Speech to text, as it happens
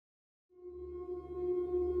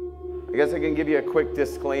I guess I can give you a quick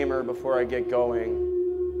disclaimer before I get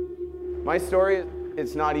going. My story,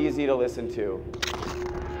 it's not easy to listen to.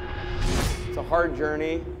 It's a hard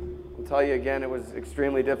journey. I'll tell you again, it was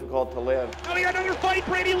extremely difficult to live. Now we got another fight.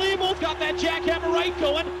 Brady Leavold got that jackhammer right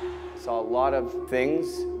going. Saw a lot of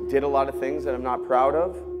things, did a lot of things that I'm not proud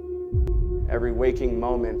of. Every waking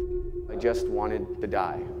moment, I just wanted to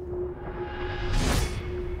die.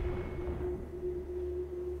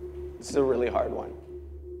 This is a really hard one.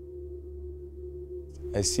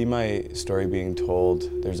 I see my story being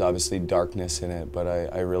told. There's obviously darkness in it, but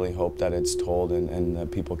I really hope that it's told and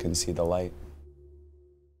that people can see the light.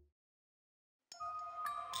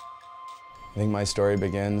 I think my story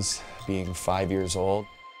begins being 5 years old.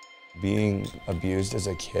 Being abused as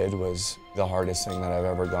a kid was the hardest thing that I've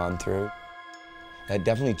ever gone through. That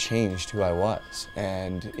definitely changed who I was.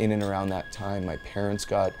 And in and around that time, my parents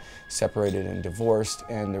got separated and divorced,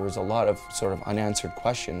 and there was a lot of sort of unanswered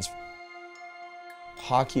questions.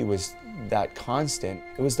 Hockey was that constant.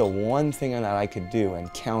 It was the one thing that I could do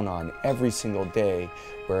and count on every single day,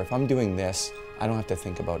 where if I'm doing this, I don't have to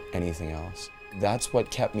think about anything else. That's what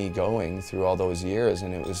kept me going through all those years,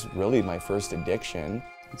 and it was really my first addiction.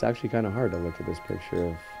 It's actually kind of hard to look at this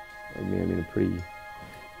picture of me. I mean, a pretty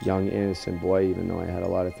young, innocent boy, even though I had a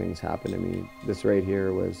lot of things happen to me. This right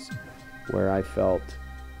here was where I felt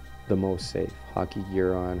the most safe. Hockey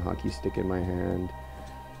gear on, hockey stick in my hand.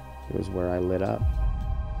 It was where I lit up.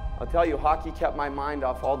 I'll tell you, hockey kept my mind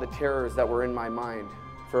off all the terrors that were in my mind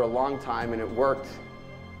for a long time, and it worked.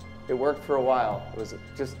 It worked for a while. It was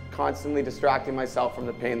just constantly distracting myself from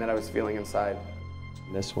the pain that I was feeling inside.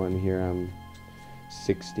 This one here, I'm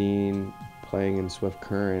 16, playing in Swift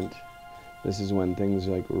Current. This is when things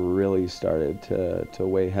like really started to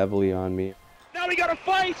weigh heavily on me. Now we got a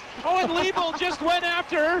fight. Oh, and Leavold just went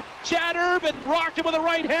after Chad Urban, rocked him with a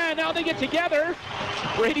right hand. Now they get together.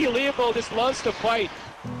 Brady Leavold just loves to fight.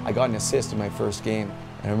 I got an assist in my first game,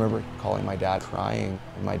 and I remember calling my dad crying,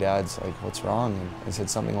 and my dad's like, "What's wrong?" And I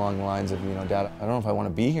said something along the lines of, "Dad, I don't know if I want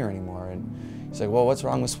to be here anymore." And he's like, "Well, what's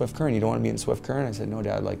wrong with Swift Current? You don't want to be in Swift Current?" I said, "No,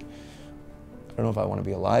 Dad, like, I don't know if I want to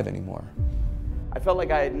be alive anymore." I felt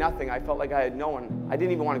like I had nothing. I felt like I had no one. I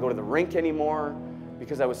didn't even want to go to the rink anymore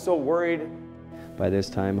because I was so worried. By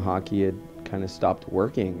this time, hockey had kind of stopped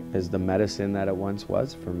working as the medicine that it once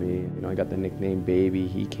was for me. I got the nickname Baby.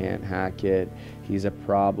 He can't hack it. He's a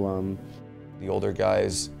problem. The older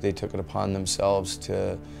guys, they took it upon themselves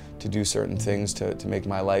to do certain things to make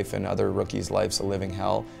my life and other rookies' lives a living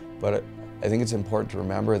hell. But I think it's important to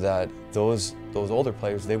remember that those older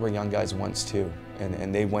players, they were young guys once too,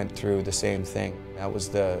 and they went through the same thing. That was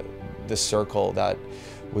the circle that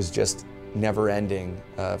was just never ending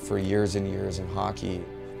for years and years in hockey.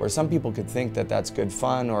 Where some people could think that that's good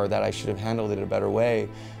fun or that I should have handled it a better way,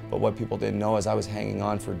 but what people didn't know is I was hanging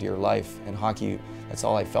on for dear life, and hockey, that's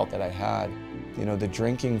all I felt that I had. The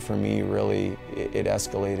drinking for me really, it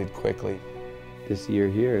escalated quickly. This year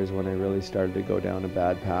here is when I really started to go down a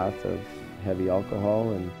bad path of heavy alcohol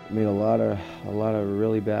and made a lot of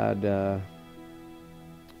really bad,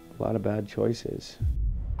 bad choices.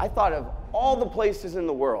 I thought of all the places in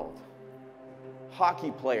the world, hockey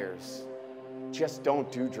players just don't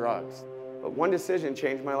do drugs. But one decision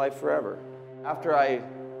changed my life forever. After I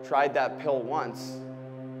tried that pill once,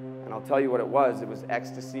 and I'll tell you what it was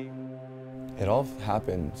ecstasy. It all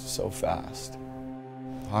happened so fast.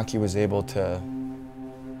 Hockey was able to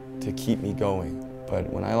keep me going, but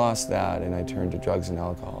when I lost that and I turned to drugs and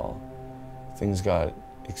alcohol, things got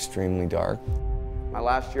extremely dark. My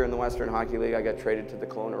last year in the Western Hockey League, I got traded to the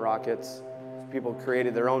Kelowna Rockets. People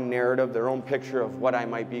created their own narrative, their own picture of what I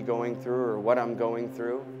might be going through or what I'm going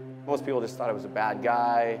through. Most people just thought I was a bad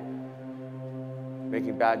guy,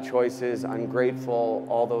 making bad choices, ungrateful,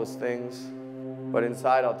 all those things. But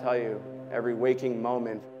inside, I'll tell you, every waking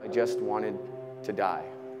moment, I just wanted to die.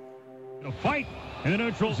 A fight in the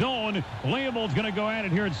neutral zone. Leavold's going to go at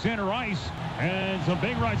it here at center ice. And some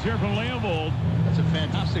big rights here from Leavold. That's a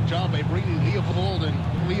fantastic job by Brady Leavold. And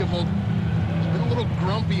Leavold has been a little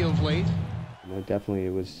grumpy of late. I definitely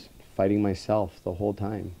was fighting myself the whole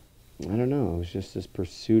time. I don't know, it was just this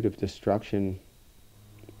pursuit of destruction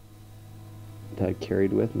that I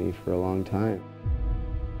carried with me for a long time.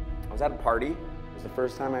 I was at a party. It was the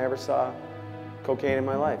first time I ever saw cocaine in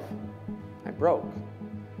my life. I broke.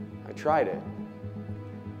 I tried it.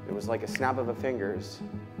 It was like a snap of the fingers.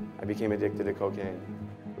 I became addicted to cocaine.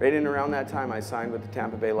 Right in around that time, I signed with the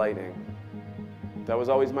Tampa Bay Lightning. That was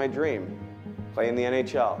always my dream, play in the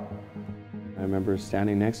NHL. I remember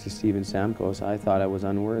standing next to Steven Stamkos. I thought I was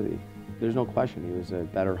unworthy. There's no question he was a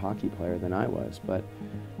better hockey player than I was, but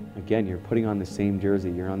Again, you're putting on the same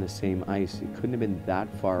jersey, you're on the same ice. It couldn't have been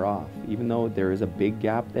that far off. Even though there is a big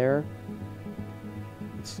gap there,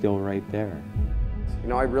 it's still right there. You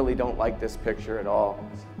know, I really don't like this picture at all.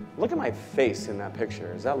 Look at my face in that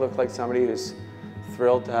picture. Does that look like somebody who's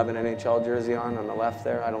thrilled to have an NHL jersey on the left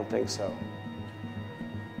there? I don't think so.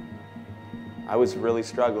 I was really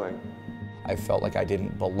struggling. I felt like I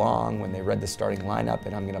didn't belong when they read the starting lineup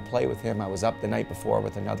and I'm gonna play with him. I was up the night before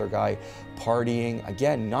with another guy partying.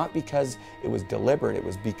 Again, not because it was deliberate, it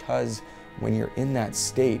was because when you're in that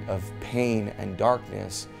state of pain and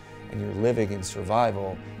darkness and you're living in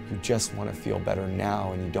survival, you just want to feel better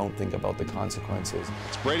now and you don't think about the consequences.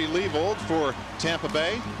 It's Brady Leavold for Tampa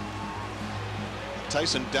Bay.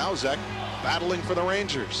 Tyson Dowsek battling for the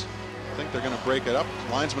Rangers. I think they're going to break it up.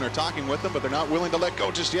 Linesmen are talking with them, but they're not willing to let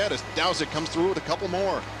go just yet as Dowsek comes through with a couple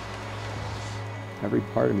more. Every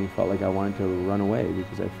part of me felt like I wanted to run away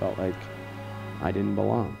because I felt like I didn't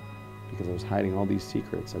belong. Because I was hiding all these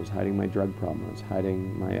secrets. I was hiding my drug problem. I was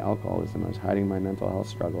hiding my alcoholism. I was hiding my mental health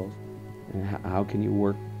struggles. And how can you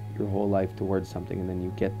work your whole life towards something and then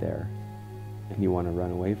you get there and you want to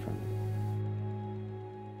run away from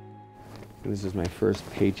it? This is my first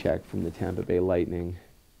paycheck from the Tampa Bay Lightning.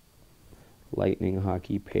 Lightning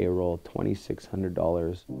hockey payroll,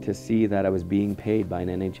 $2,600 to see that I was being paid by an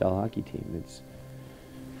NHL hockey team. It's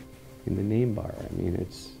in the name bar. I mean,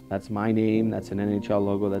 that's my name, that's an NHL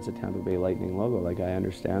logo, that's a Tampa Bay Lightning logo. Like, I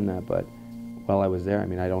understand that, but while I was there, I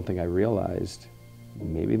mean, I don't think I realized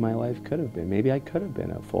maybe my life could have been, maybe I could have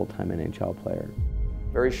been a full-time NHL player.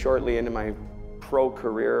 Very shortly into my pro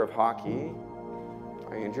career of hockey,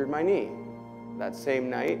 I injured my knee. That same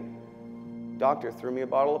night, doctor threw me a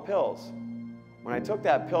bottle of pills. When I took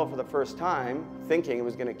that pill for the first time, thinking it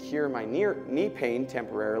was going to cure my knee pain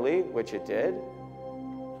temporarily, which it did,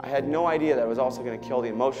 I had no idea that it was also going to kill the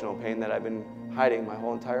emotional pain that I've been hiding my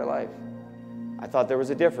whole entire life. I thought there was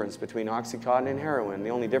a difference between Oxycontin and heroin. The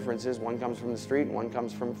only difference is one comes from the street and one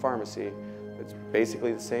comes from pharmacy. It's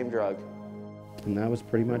basically the same drug. And that was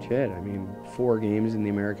pretty much it. I mean, 4 games in the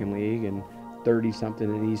American League and 30-something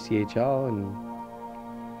in the ECHL, and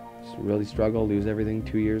just really struggled, lose everything,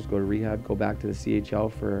 2 years, go to rehab, go back to the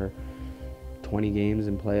CHL for 20 games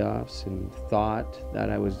in playoffs, and thought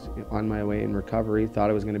that I was on my way in recovery,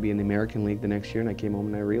 thought I was going to be in the American League the next year, and I came home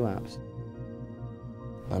and I relapsed.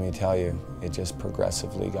 Let me tell you, it just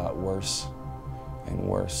progressively got worse and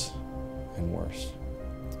worse and worse.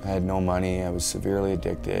 I had no money, I was severely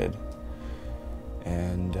addicted,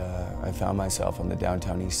 and I found myself on the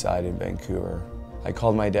downtown east side in Vancouver. I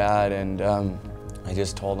called my dad and I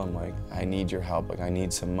just told him, like, I need your help, like, I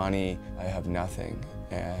need some money, I have nothing.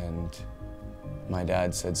 And my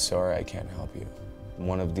dad said, sorry, I can't help you.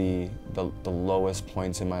 One of the lowest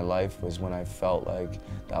points in my life was when I felt like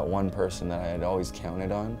that one person that I had always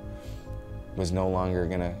counted on was no longer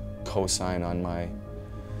gonna co-sign on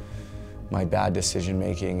my bad decision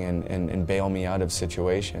making and bail me out of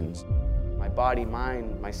situations. My body,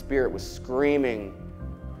 mind, my spirit was screaming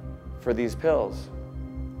for these pills.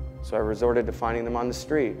 So I resorted to finding them on the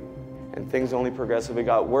street. And things only progressively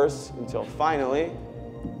got worse until finally,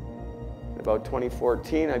 in about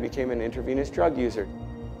 2014, I became an intravenous drug user.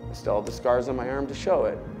 I still have the scars on my arm to show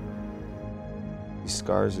it. These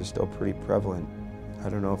scars are still pretty prevalent. I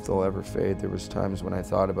don't know if they'll ever fade. There was times when I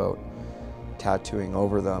thought about tattooing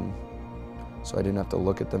over them so I didn't have to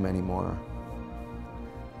look at them anymore.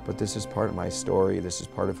 But this is part of my story. This is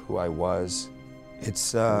part of who I was.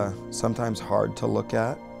 It's sometimes hard to look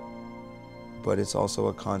at, but it's also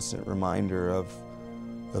a constant reminder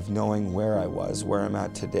of knowing where I was, where I'm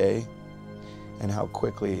at today, and how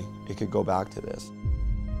quickly it could go back to this.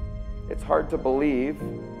 It's hard to believe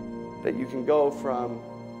that you can go from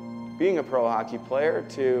being a pro hockey player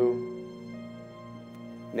to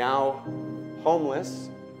now homeless.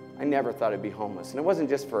 I never thought I'd be homeless. And it wasn't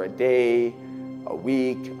just for a day, a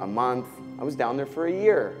week, a month. I was down there for a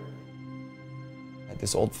year. I had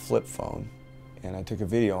this old flip phone, and I took a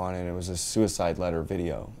video on it, and it was a suicide letter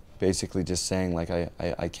video, basically just saying, like,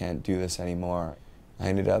 I can't do this anymore. I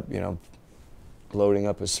ended up, you know, loading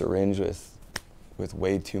up a syringe with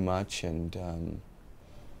way too much, and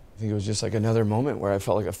I think it was just like another moment where I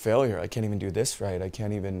felt like a failure. I can't even do this right. I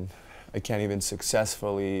can't even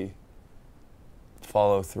successfully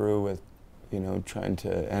follow through with, you know, trying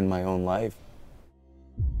to end my own life.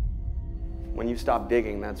 When you stop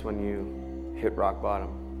digging, that's when you hit rock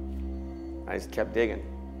bottom. I just kept digging.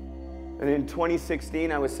 And in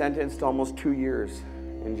 2016, I was sentenced to almost 2 years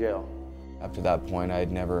in jail. After that point, I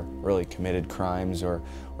had never really committed crimes or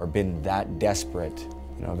been that desperate.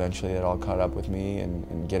 You know, eventually it all caught up with me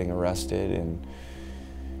and getting arrested, and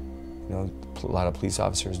You know, a lot of police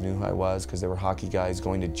officers knew who I was because they were hockey guys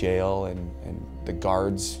going to jail, and the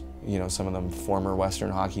guards, you know, some of them former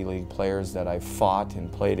Western Hockey League players that I fought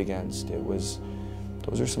and played against. Those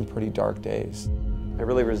are some pretty dark days. I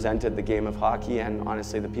really resented the game of hockey and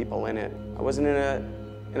honestly the people in it. I wasn't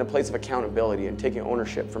in a place of accountability and taking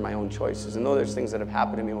ownership for my own choices. And though there's things that have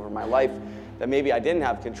happened to me over my life that maybe I didn't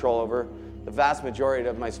have control over, the vast majority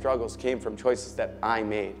of my struggles came from choices that I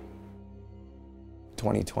made.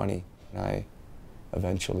 2020, I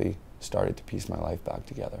eventually started to piece my life back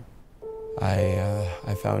together. I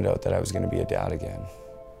found out that I was going to be a dad again.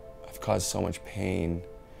 I've caused so much pain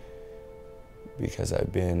because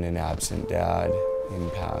I've been an absent dad in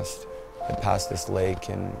the past. I passed this lake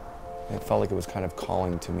and it felt like it was kind of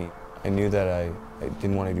calling to me. I knew that I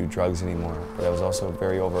didn't want to do drugs anymore, but I was also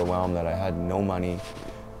very overwhelmed that I had no money,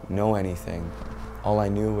 no anything. All I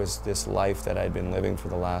knew was this life that I'd been living for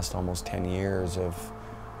the last almost 10 years of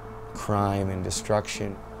crime and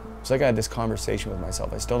destruction. It's like I had this conversation with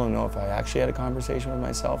myself. I still don't know if I actually had a conversation with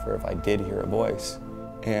myself or if I did hear a voice.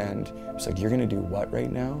 And it was like, you're gonna do what right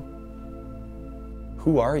now?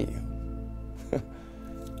 Who are you?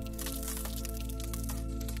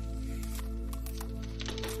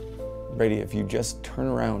 Brady, if you just turn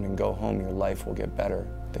around and go home, your life will get better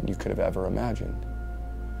than you could have ever imagined.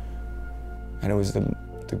 And it was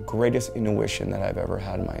the greatest intuition that I've ever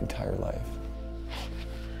had in my entire life.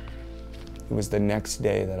 It was the next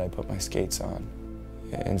day that I put my skates on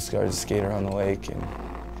and started to skate around the lake, and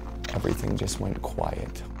everything just went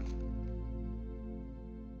quiet.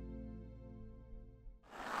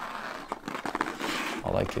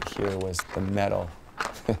 All I could hear was the metal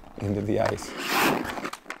into the ice.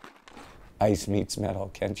 Ice meets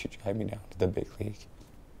metal, can't you drive me down to the big league?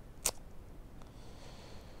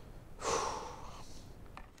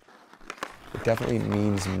 It definitely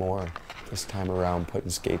means more this time around putting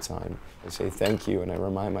skates on. I say thank you and I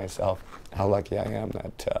remind myself how lucky I am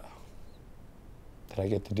that I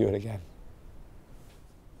get to do it again.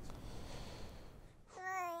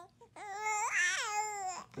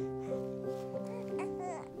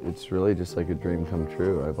 It's really just like a dream come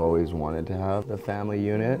true. I've always wanted to have a family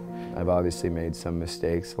unit. I've obviously made some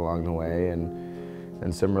mistakes along the way and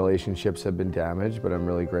some relationships have been damaged, but I'm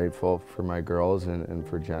really grateful for my girls and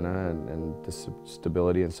for Jenna and the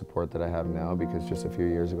stability and support that I have now, because just a few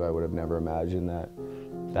years ago I would have never imagined that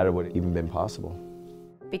it would have even been possible.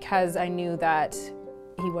 Because I knew that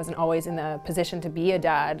he wasn't always in the position to be a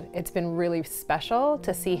dad, it's been really special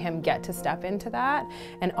to see him get to step into that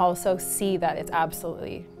and also see that it's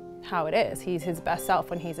absolutely how it is. He's his best self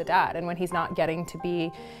when he's a dad, and when he's not getting to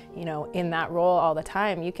be, you know, in that role all the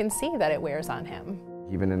time, you can see that it wears on him.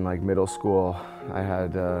 Even in like middle school, I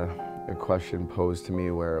had a question posed to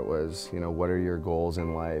me where it was, you know, what are your goals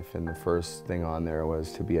in life? And the first thing on there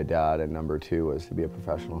was to be a dad, and number 2 was to be a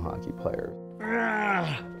professional hockey player.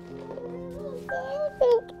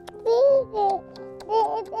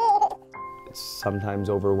 It's sometimes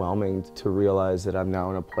overwhelming to realize that I'm now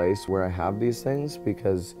in a place where I have these things,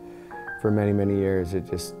 because for many, many years it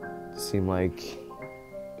just seemed like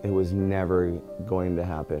it was never going to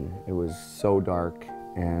happen. It was so dark,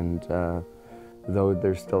 and though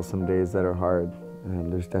there's still some days that are hard,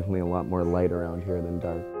 there's definitely a lot more light around here than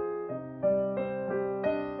dark.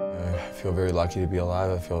 I feel very lucky to be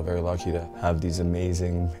alive. I feel very lucky to have these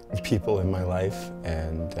amazing people in my life,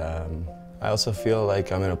 and I also feel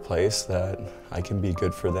like I'm in a place that I can be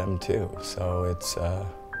good for them too. So it's,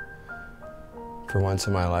 for once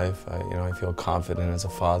in my life, I feel confident as a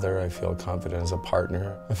father. I feel confident as a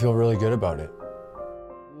partner. I feel really good about it.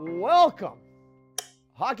 Welcome!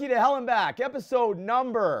 Hockey to Hell and Back, episode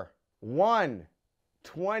number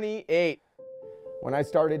 128. When I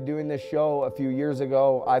started doing this show a few years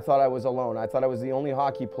ago, I thought I was alone. I thought I was the only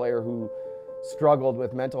hockey player who struggled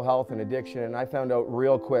with mental health and addiction, and I found out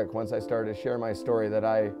real quick once I started to share my story that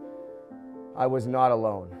I was not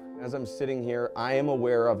alone. As I'm sitting here, I am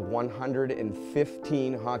aware of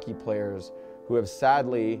 115 hockey players who have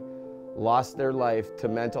sadly lost their life to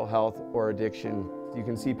mental health or addiction. You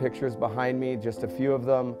can see pictures behind me, just a few of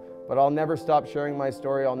them, but I'll never stop sharing my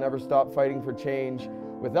story. I'll never stop fighting for change.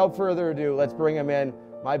 Without further ado, let's bring him in,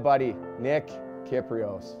 my buddy, Nick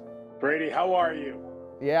Kyprios. Brady, how are you?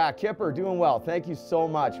 Yeah, Kipper, doing well. Thank you so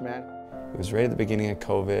much, man. It was right at the beginning of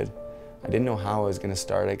COVID. I didn't know how I was going to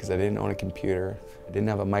start it because I didn't own a computer. I didn't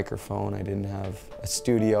have a microphone. I didn't have a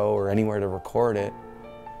studio or anywhere to record it.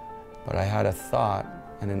 But I had a thought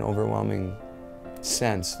and an overwhelming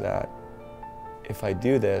sense that if I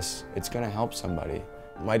do this, it's going to help somebody.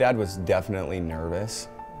 My dad was definitely nervous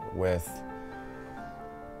with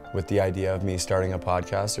With the idea of me starting a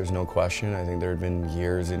podcast, there's no question. I think there had been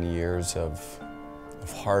years and years of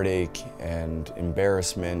heartache and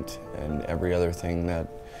embarrassment and every other thing that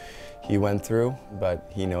he went through,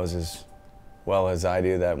 but he knows as well as I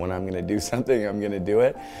do that when I'm going to do something, I'm going to do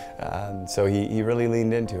it. So he really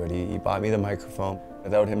leaned into it. He bought me the microphone.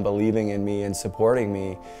 Without him believing in me and supporting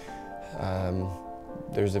me,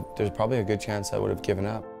 there's probably a good chance I would have given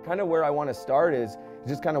up. Kind of where I want to start is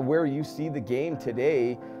just kind of where you see the game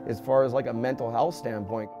today as far as like a mental health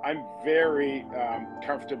standpoint. I'm very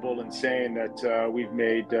comfortable in saying that we've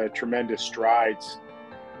made tremendous strides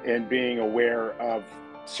in being aware of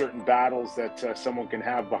certain battles that someone can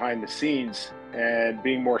have behind the scenes and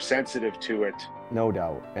being more sensitive to it. No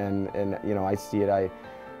doubt. And you know, I see it. I'm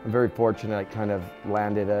very fortunate. I kind of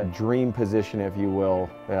landed a dream position, if you will,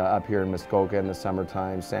 up here in Muskoka in the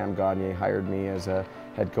summertime. Sam Gagner hired me as a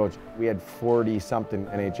head coach. We had 40-something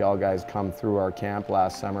NHL guys come through our camp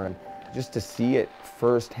last summer, and just to see it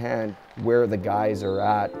firsthand where the guys are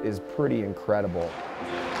at is pretty incredible.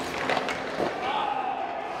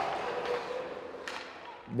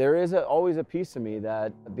 There is always a piece of me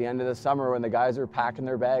that at the end of the summer when the guys are packing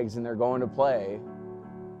their bags and they're going to play,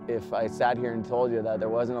 if I sat here and told you that there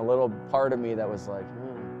wasn't a little part of me that was like,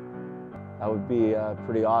 that would be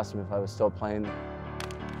pretty awesome if I was still playing.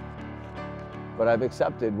 But I've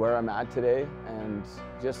accepted where I'm at today, and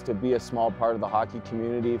just to be a small part of the hockey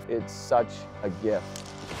community, it's such a gift.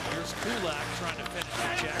 Here's Kulak trying to finish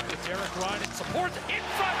the check with Derek Ryan and support in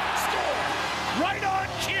front, score! Right on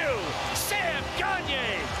cue, Sam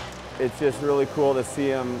Gagner! It's just really cool to see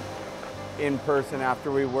him in person after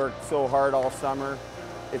we worked so hard all summer.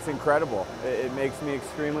 It's incredible. It makes me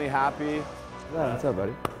extremely happy. Yeah, what's up,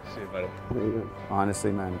 buddy? See you, buddy.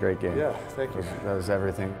 Honestly, man, great game. Yeah, thank you. That was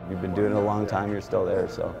everything. You've been doing it a long time. You're still there,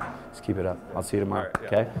 so just keep it up. I'll see you tomorrow, All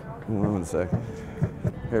right, yeah. okay? One sec.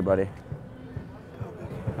 Here, buddy.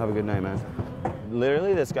 Have a good night, man.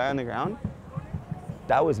 Literally, this guy on the ground,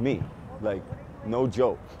 that was me. Like, no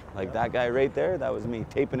joke. Like, that guy right there, that was me.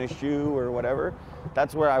 Taping a shoe or whatever.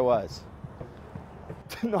 That's where I was.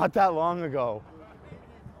 Not that long ago.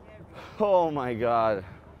 Oh, my God.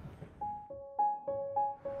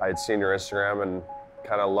 I had seen your Instagram and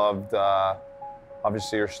kind of loved,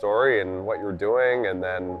 obviously, your story and what you were doing, and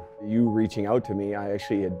then... You reaching out to me, I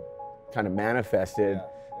actually had kind of manifested.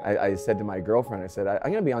 Yeah. I said to my girlfriend, I said,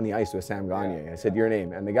 I'm going to be on the ice with Sam Gagner. Yeah. I said, your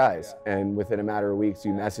name and the guys. Yeah. And within a matter of weeks,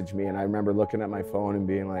 you messaged me, and I remember looking at my phone and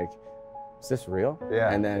being like, is this real?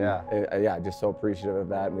 Yeah. And then, just so appreciative of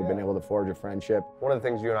that. And we've been able to forge a friendship. One of the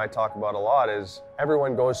things you and I talk about a lot is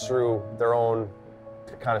everyone goes through their own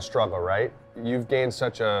kind of struggle, right? You've gained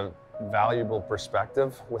such a valuable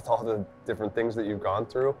perspective with all the different things that you've gone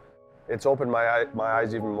through. It's opened my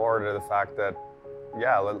eyes even more to the fact that,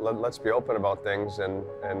 yeah, let's be open about things and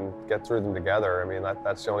get through them together. I mean,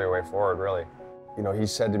 that's the only way forward, really. You know, he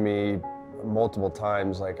said to me multiple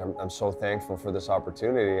times, like, I'm so thankful for this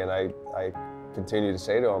opportunity, and I continue to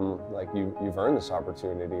say to him, like, you've earned this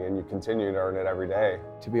opportunity, and you continue to earn it every day.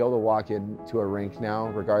 To be able to walk into a rink now,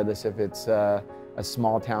 regardless if it's a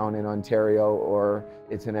small town in Ontario or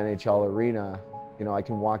it's an NHL arena, you know, I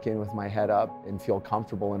can walk in with my head up and feel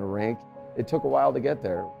comfortable in a rink. It took a while to get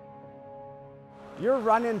there. You're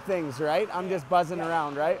running things, right? I'm just buzzing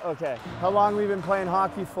around, right? Okay. How long have we been playing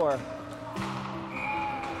hockey for?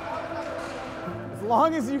 As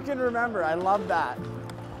long as you can remember. I love that.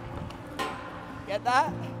 Get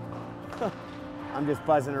that? I'm just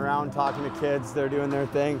buzzing around, talking to kids. They're doing their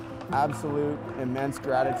thing. Absolute immense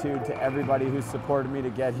gratitude to everybody who supported me to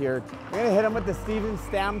get here. I'm gonna hit him with the Steven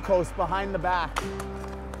Stamkos behind the back.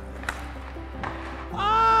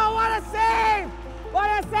 Oh, what a save!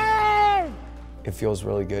 What a save! It feels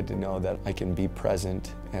really good to know that I can be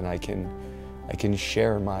present and I can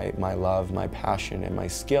share my love, my passion, and my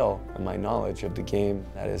skill and my knowledge of the game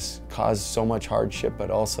that has caused so much hardship, but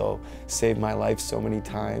also saved my life so many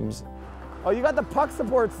times. Oh, you got the puck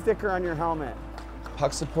support sticker on your helmet.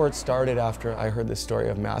 Puck support started after I heard the story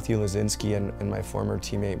of Matthew Lazinski and my former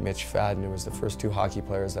teammate Mitch Fadden. It was the first two hockey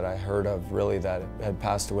players that I heard of, really, that had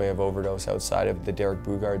passed away of overdose outside of the Derek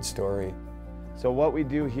Bugard story. So what we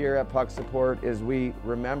do here at Puck Support is we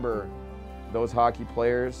remember those hockey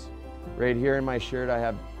players. Right here in my shirt I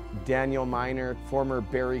have Daniel Miner, former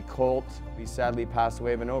Barrie Colt. He sadly passed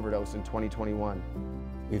away of an overdose in 2021.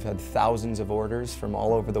 We've had thousands of orders from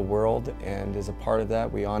all over the world, and as a part of that,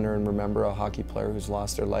 we honor and remember a hockey player who's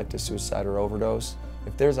lost their life to suicide or overdose.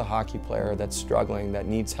 If there's a hockey player that's struggling, that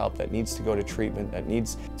needs help, that needs to go to treatment, that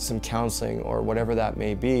needs some counseling or whatever that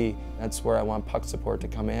may be, that's where I want Puck Support to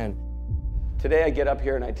come in. Today I get up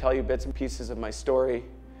here and I tell you bits and pieces of my story,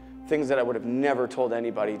 things that I would have never told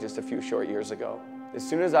anybody just a few short years ago. As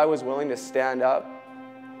soon as I was willing to stand up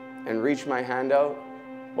and reach my hand out,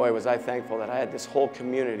 boy, was I thankful that I had this whole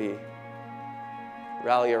community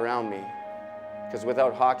rally around me. Because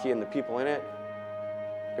without hockey and the people in it,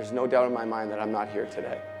 there's no doubt in my mind that I'm not here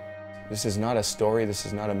today. This is not a story, this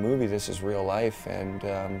is not a movie, this is real life, and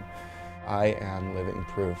I am living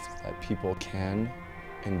proof that people can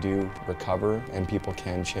and do recover, and people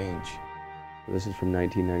can change. This is from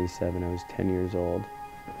 1997. I was 10 years old.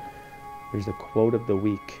 There's a quote of the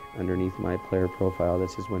week underneath my player profile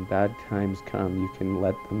that says, when bad times come, you can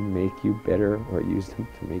let them make you bitter or use them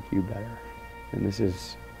to make you better. And this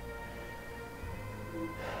is,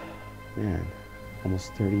 man,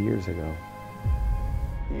 almost 30 years ago.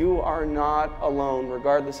 You are not alone,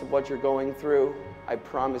 regardless of what you're going through. I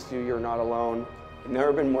promise you, you're not alone. I've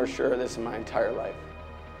never been more sure of this in my entire life.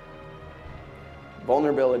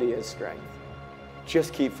 Vulnerability is strength.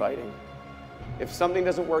 Just keep fighting. If something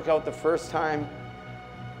doesn't work out the first time,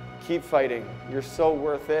 keep fighting. You're so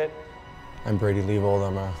worth it. I'm Brady Leavold.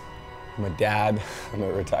 I'm a dad. I'm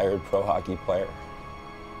a retired pro hockey player.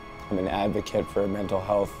 I'm an advocate for mental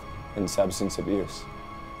health and substance abuse.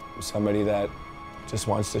 I'm somebody that just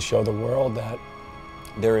wants to show the world that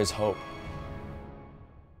there is hope.